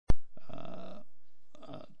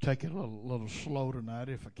take it a little slow tonight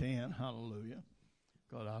if I can. Hallelujah.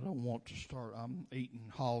 God, I don't want to start. I'm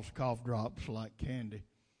eating Hall's cough drops like candy.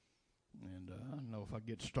 And I know if I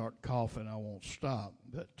get start coughing, I won't stop.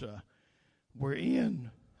 But we're in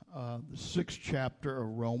the 6th chapter of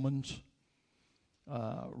Romans.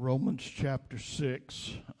 Romans chapter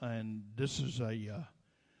 6. And this is a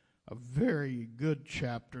very good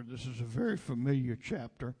chapter. This is a very familiar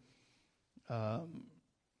chapter. A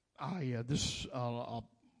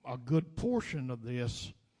good portion of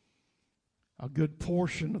this. A good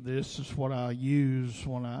portion of this is what I use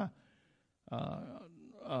when I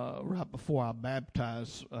right before I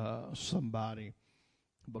baptize somebody,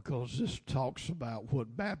 because this talks about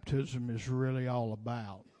what baptism is really all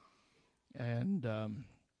about, and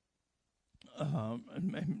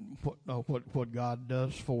what God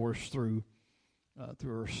does for us through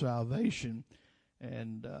our salvation,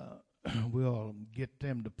 and we'll get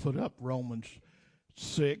them to put up Romans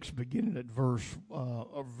 6, beginning at verse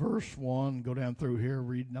 1, go down through here.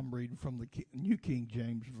 I'm reading from the New King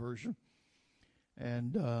James Version,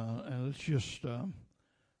 and let's just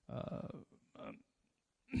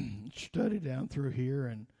study down through here.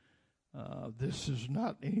 And this is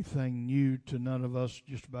not anything new to none of us.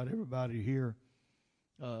 Just about everybody here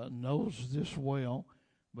knows this well,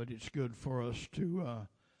 but it's good for us to,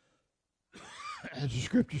 as the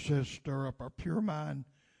Scripture says, stir up our pure mind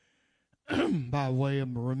by way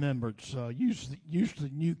of remembrance. Use the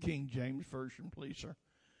New King James Version, please, sir.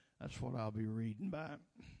 That's what I'll be reading by.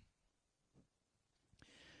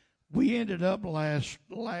 We ended up last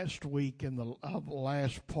week in the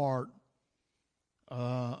last part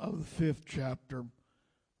of the 5th chapter,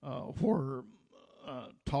 where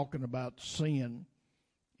talking about sin.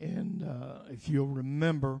 And if you'll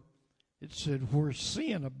remember, it said, where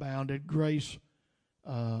sin abounded, grace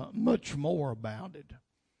much more abounded.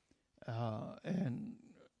 And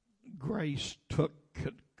grace took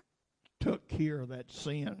care of that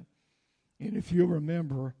sin. And if you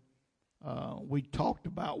remember, we talked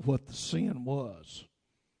about what the sin was.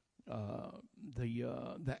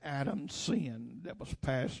 The Adam sin that was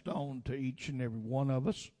passed on to each and every one of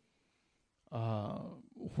us.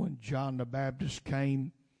 When John the Baptist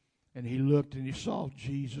came and he looked and he saw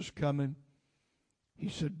Jesus coming, he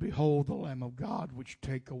said, "Behold the Lamb of God which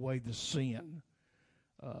take away the sin."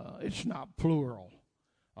 It's not plural.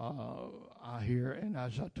 I hear, and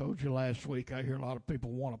as I told you last week, I hear a lot of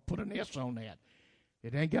people want to put an S on that.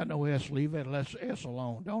 It ain't got no S. Leave that S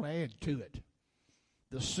alone. Don't add to it.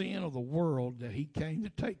 The sin of the world that he came to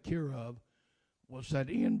take care of was that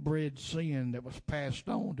inbred sin that was passed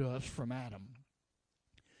on to us from Adam.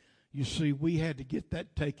 You see, we had to get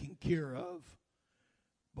that taken care of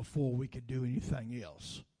before we could do anything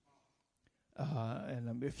else.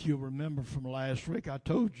 And if you remember from last week, I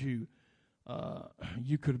told you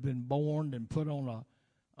you could have been born and put on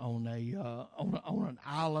an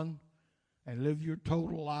island and live your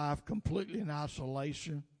total life completely in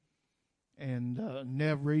isolation and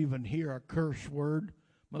never even hear a curse word,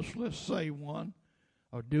 much less say one,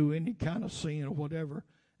 or do any kind of sin or whatever,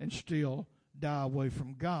 and still die away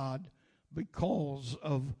from God because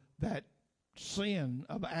of that sin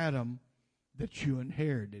of Adam that you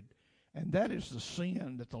inherited. And that is the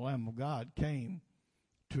sin that the Lamb of God came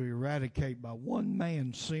to eradicate. By one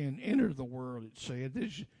man's sin entered the world, it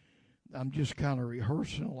said. I'm just kind of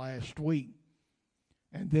rehearsing last week.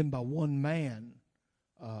 And then by one man,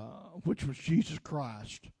 which was Jesus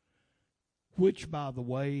Christ, which, by the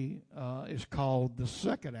way, is called the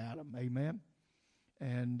second Adam. Amen?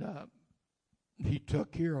 And he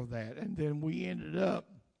took care of that. And then we ended up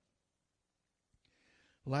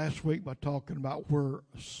last week by talking about where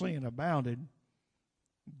sin abounded,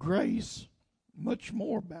 grace much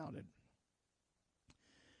more abounded.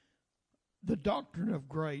 The doctrine of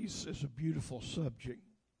grace is a beautiful subject,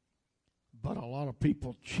 but a lot of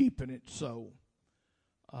people cheapen it so.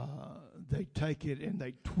 They take it and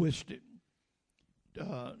they twist it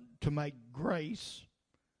to make grace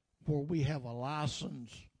where we have a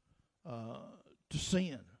license to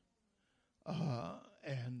sin.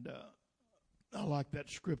 And I like that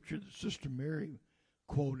scripture that Sister Mary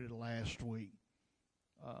quoted last week.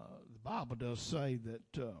 The Bible does say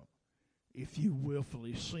that if you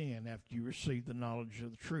willfully sin after you receive the knowledge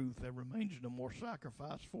of the truth, there remains no more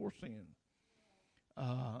sacrifice for sin.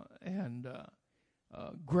 And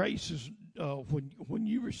grace is when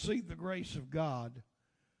you receive the grace of God,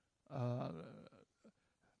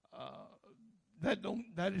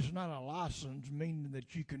 that is not a license, meaning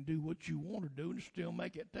that you can do what you want to do and still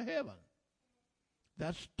make it to heaven.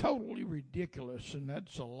 That's totally ridiculous, and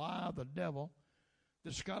that's a lie of the devil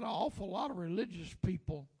that's got an awful lot of religious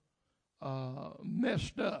people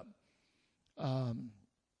messed up.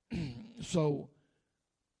 So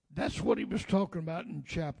that's what he was talking about in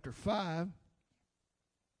chapter 5.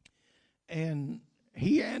 And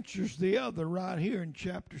he answers the other right here in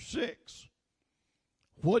chapter 6.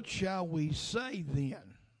 What shall we say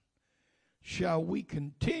then? Shall we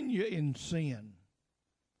continue in sin,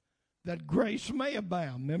 that grace may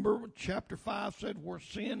abound? Remember chapter 5 said, where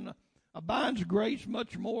sin abides, grace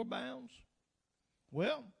much more abounds?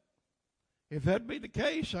 Well, if that be the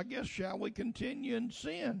case, I guess shall we continue in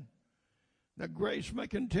sin, that grace may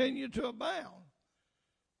continue to abound?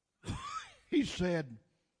 He said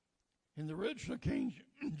in the original King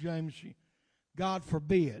James, God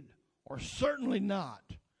forbid, or certainly not.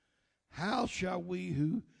 How shall we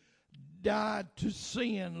who died to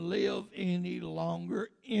sin live any longer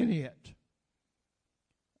in it?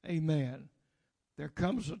 Amen. There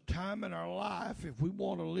comes a time in our life, if we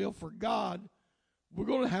want to live for God, we're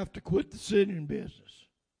going to have to quit the sinning business.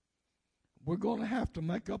 We're going to have to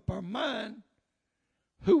make up our mind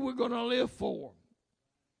who we're going to live for.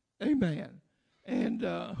 Amen. And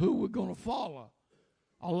who we're going to follow.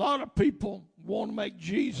 A lot of people want to make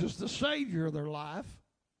Jesus the Savior of their life,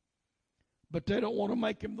 but they don't want to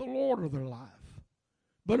make him the Lord of their life.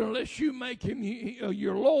 But unless you make him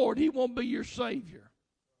your Lord, he won't be your Savior.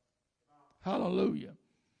 Hallelujah.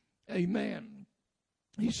 Amen.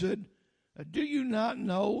 He said, do you not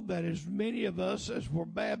know that as many of us as were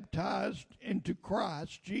baptized into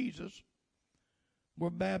Christ Jesus were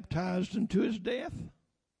baptized into his death?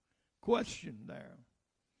 Question there.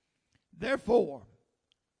 Therefore,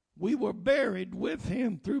 we were buried with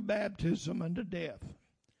him through baptism unto death,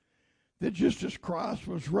 that just as Christ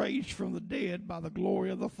was raised from the dead by the glory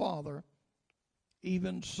of the Father,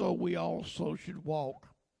 even so we also should walk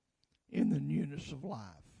in the newness of life.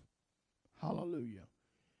 Hallelujah.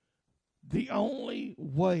 The only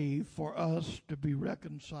way for us to be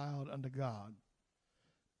reconciled unto God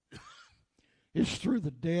is through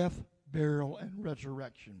the death, burial, and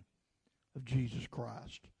resurrection of Jesus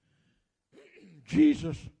Christ.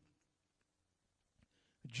 Jesus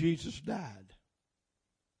died.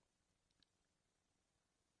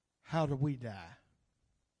 How do we die?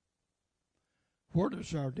 Where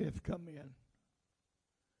does our death come in?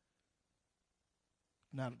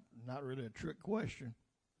 Not really a trick question.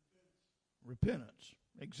 Repentance.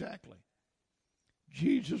 Exactly.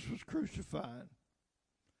 Jesus was crucified.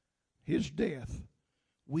 His death.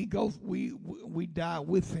 We die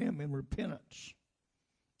with him in repentance.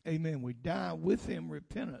 Amen. We die with him in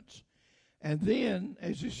repentance. And then,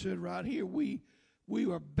 as he said right here, we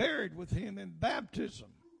were buried with him in baptism.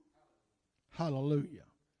 Hallelujah.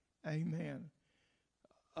 Amen.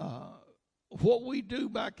 What we do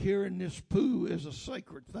back here in this poo is a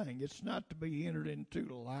sacred thing. It's not to be entered into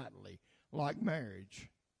lightly, like marriage.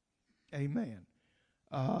 Amen.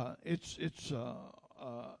 It's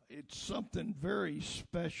something very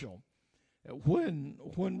special.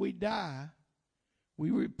 When we die, we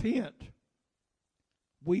repent.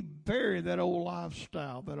 We bury that old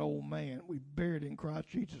lifestyle, that old man. We bury it in Christ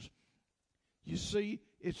Jesus. You see,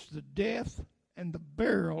 it's the death and the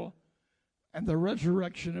burial and the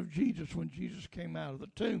resurrection of Jesus when Jesus came out of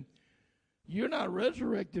the tomb. You're not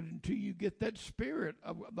resurrected until you get that spirit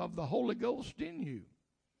of the Holy Ghost in you.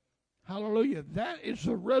 Hallelujah. That is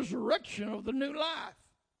the resurrection of the new life.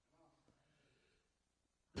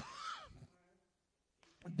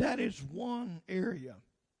 That is one area.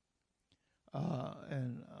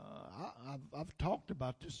 I've talked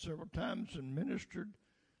about this several times and ministered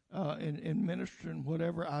in ministering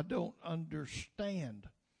whatever I don't understand.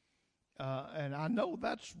 And I know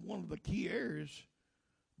that's one of the key areas.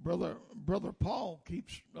 Brother Paul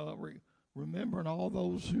keeps remembering all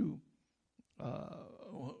those who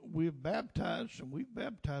we've baptized, and we've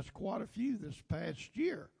baptized quite a few this past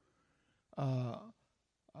year.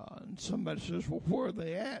 And somebody says, well, where are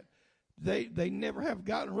they at? They never have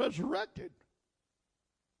gotten resurrected.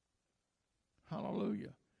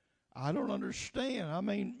 Hallelujah. I don't understand. I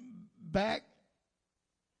mean, back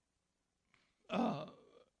a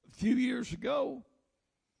few years ago,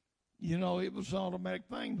 you know, it was an automatic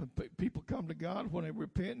thing. When people come to God, when they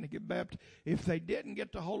repent and they get baptized, if they didn't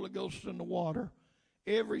get the Holy Ghost in the water,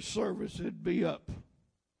 every service would be up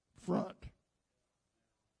front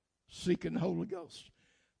seeking the Holy Ghost.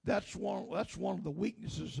 That's one of the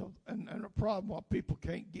weaknesses of and a problem why people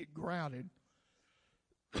can't get grounded.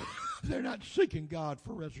 They're not seeking God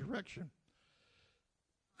for resurrection.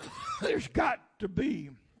 There's got to be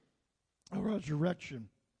a resurrection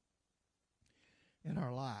in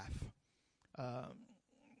our life.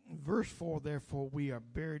 Verse 4, therefore we are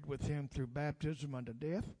buried with him through baptism unto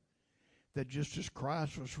death, that just as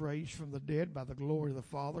Christ was raised from the dead by the glory of the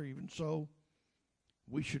Father, even so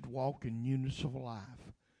we should walk in newness of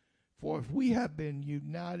life. For if we have been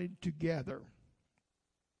united together,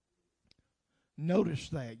 notice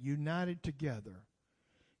that, united together.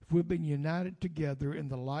 If we've been united together in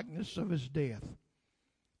the likeness of his death,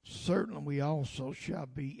 certainly we also shall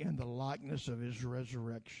be in the likeness of his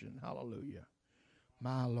resurrection. Hallelujah.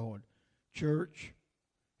 My Lord. Church,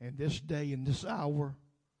 in this day, in this hour,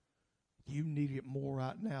 you need it more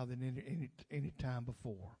right now than any time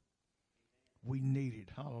before. We need it.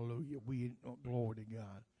 Hallelujah. Glory to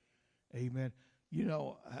God. Amen. You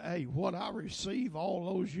know, hey, what I received all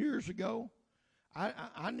those years ago,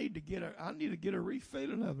 I need to get a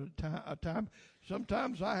refilling of it a time.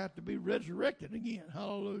 Sometimes I have to be resurrected again.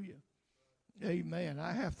 Hallelujah. Amen.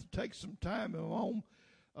 I have to take some time in my own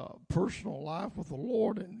personal life with the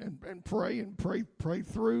Lord and pray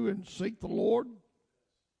through and seek the Lord.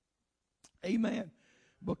 Amen.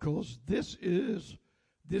 Because this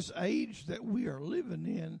age that we are living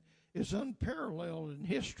in is unparalleled in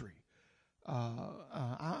history.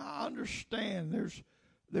 I understand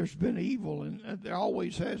there's been evil, and there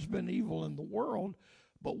always has been evil in the world,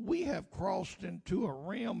 but we have crossed into a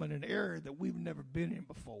realm and an area that we've never been in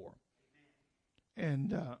before.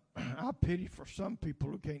 And I pity for some people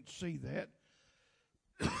who can't see that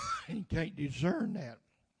and can't discern that.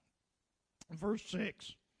 Verse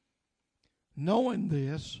 6, knowing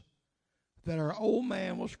this, that our old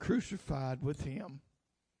man was crucified with him,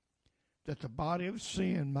 that the body of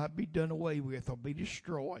sin might be done away with or be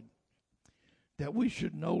destroyed, that we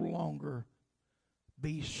should no longer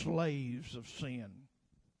be slaves of sin,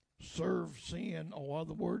 serve sin, or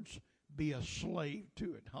other words, be a slave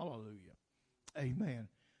to it. Hallelujah. Amen.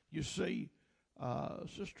 You see,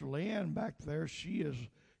 Sister Leanne back there, she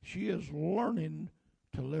is learning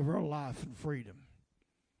to live her life in freedom.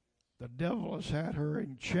 The devil has had her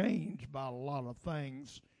in chains by a lot of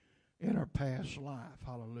things in her past life.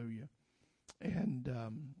 Hallelujah.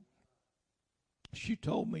 And she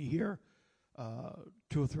told me here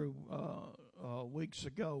 2 or 3 weeks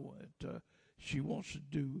ago that she wants to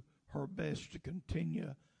do her best to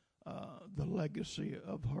continue the legacy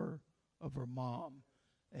of her mom,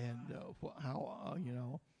 and how I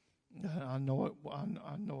know it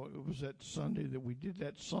was that Sunday that we did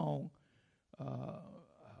that song,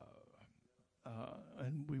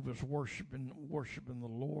 and we was worshiping the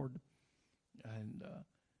Lord, and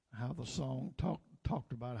how the song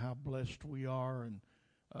talked about how blessed we are, and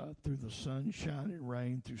through the sunshine and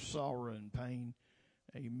rain, through sorrow and pain,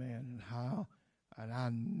 amen. And I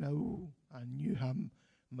knew how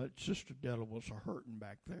much Sister Della was hurting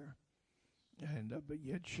back there. And but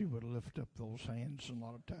yet she would lift up those hands and a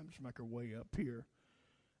lot of times make her way up here,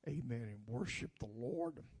 amen, and worship the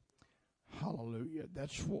Lord. Hallelujah.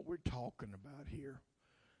 That's what we're talking about here.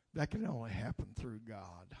 That can only happen through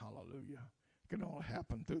God. Hallelujah. It can only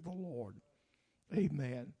happen through the Lord.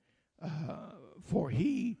 Amen. For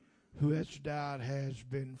he who has died has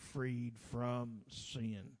been freed from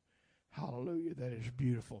sin. Hallelujah. That is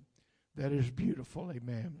beautiful. That is beautiful.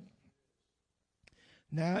 Amen.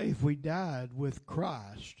 Now, if we died with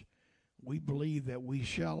Christ, we believe that we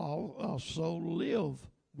shall also live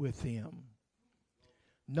with him,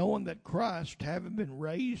 knowing that Christ, having been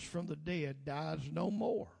raised from the dead, dies no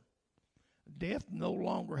more. Death no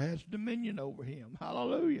longer has dominion over him.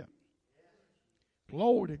 Hallelujah.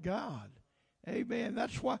 Glory to God. Amen.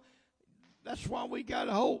 That's why we got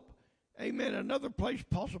hope. Amen. Another place,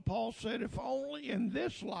 Apostle Paul said, if only in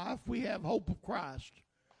this life we have hope of Christ,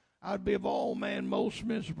 I'd be of all men most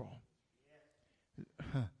miserable.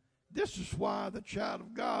 This is why the child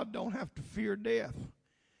of God don't have to fear death.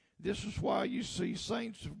 This is why you see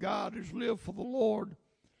saints of God who live for the Lord,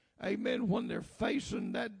 amen, when they're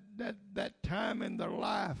facing that time in their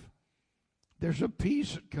life, there's a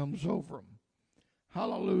peace that comes over them.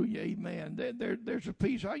 Hallelujah, amen. There's a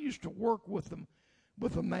peace. I used to work with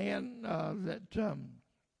a man that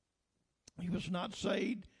he was not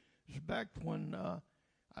saved. It was back when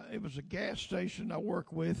it was a gas station I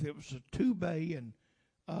worked with. It was a 2-bay and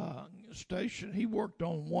station. He worked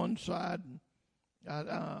on one side and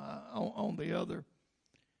on the other.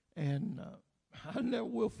 And I never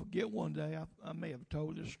will forget one day, I may have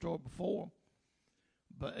told this story before,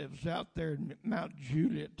 but it was out there in Mount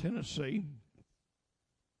Juliet, Tennessee.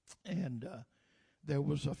 And there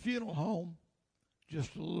was a funeral home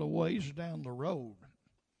just a little ways down the road.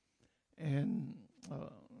 And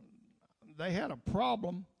they had a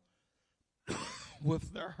problem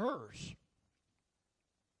with their hearse.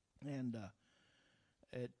 And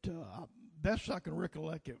best I can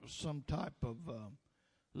recollect, it was some type of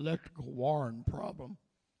electrical wiring problem.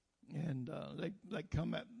 and they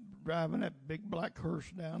come at driving that big black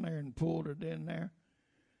hearse down there and pulled it in there,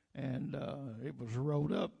 and it was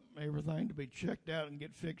rolled up, everything to be checked out and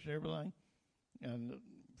get fixed, and everything. And a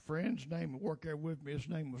friend's name that worked there with me, his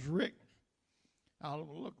name was Rick. I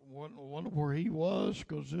wonder where he was,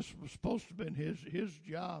 because this was supposed to have been his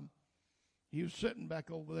job. He was sitting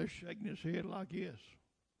back over there shaking his head like this.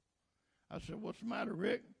 I said, "What's the matter,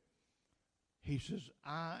 Rick?" He says,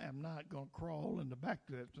 "I am not going to crawl in the back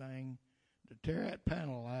of that thing to tear that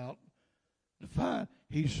panel out to find."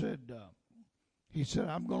 He said,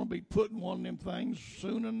 "I'm going to be putting one of them things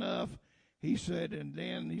soon enough." He said, and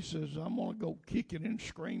then he says, "I'm going to go kicking and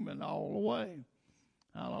screaming all the way."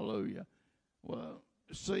 Hallelujah. Well,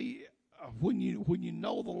 see, when you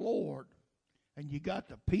know the Lord and you got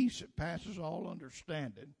the peace that passes all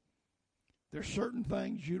understanding, there's certain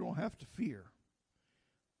things you don't have to fear.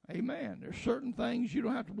 Amen. There's certain things you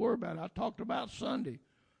don't have to worry about. I talked about Sunday.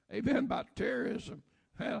 Amen. About terrorism.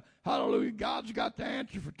 Hallelujah. God's got the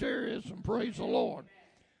answer for terrorism. Praise the Lord.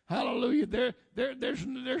 Hallelujah.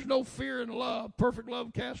 There's no fear in love. Perfect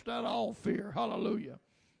love casts out all fear. Hallelujah.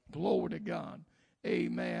 Glory to God.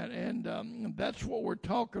 Amen. And that's what we're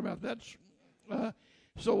talking about. That's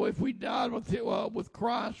so if we died with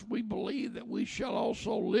Christ, we believe that we shall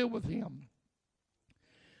also live with him.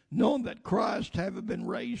 Knowing that Christ, having been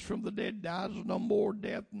raised from the dead, dies no more,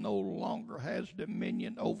 death no longer has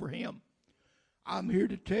dominion over him. I'm here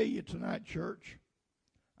to tell you tonight, church.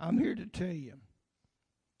 I'm here to tell you.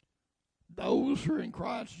 Those who are in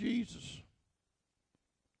Christ Jesus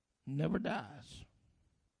never dies.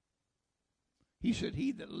 He said,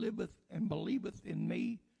 "He that liveth and believeth in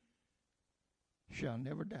me shall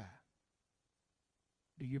never die."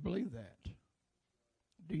 Do you believe that?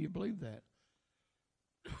 Do you believe that?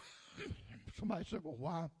 Somebody said,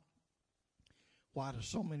 "Well, why do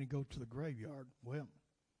so many go to the graveyard?" Well,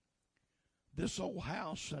 this old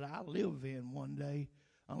house that I live in one day,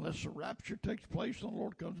 unless the rapture takes place and the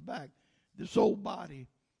Lord comes back, this old body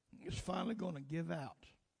is finally going to give out.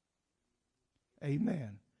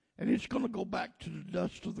 Amen. And it's going to go back to the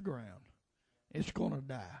dust of the ground. It's going to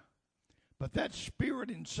die. But that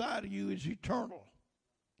spirit inside of you is eternal.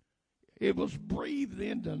 It was breathed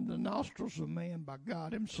into the nostrils of man by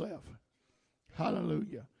God himself.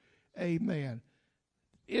 Hallelujah. Amen.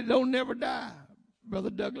 It don't never die, Brother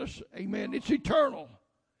Douglas. Amen. It's eternal.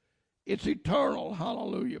 It's eternal.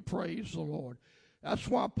 Hallelujah. Praise the Lord. That's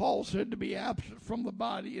why Paul said to be absent from the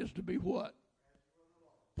body is to be what?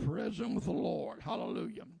 Present with the Lord.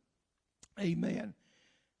 Hallelujah. Amen.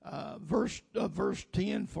 Verse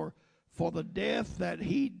 10, for the death that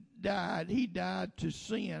he died to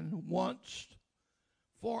sin once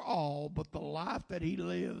for all, but the life that he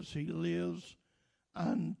lives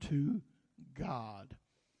unto God.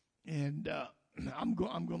 And I'm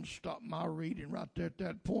going to stop my reading right there at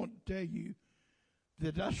that point and tell you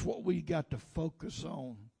that that's what we got to focus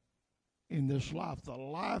on in this life. The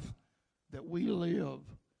life that we live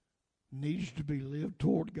needs to be lived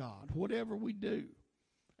toward God. Whatever we do,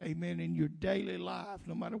 amen, in your daily life,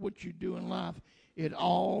 no matter what you do in life,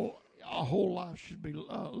 our whole life should be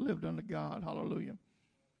lived unto God. Hallelujah.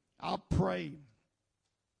 I pray.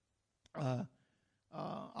 A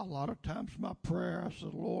lot of times my prayer, I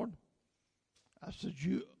said, "Lord," I said,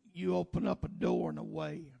 you open up a door in a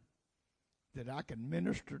way that I can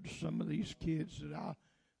minister to some of these kids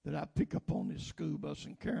that I pick up on this school bus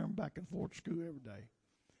and carry them back and forth to school every day.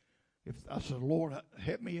 I said, "Lord,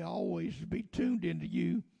 help me always to be tuned into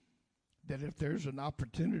you, that if there's an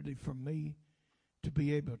opportunity for me to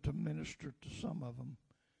be able to minister to some of them,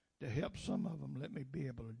 to help some of them, let me be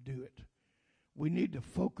able to do it." We need to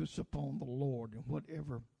focus upon the Lord in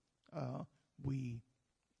whatever we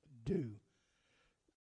do.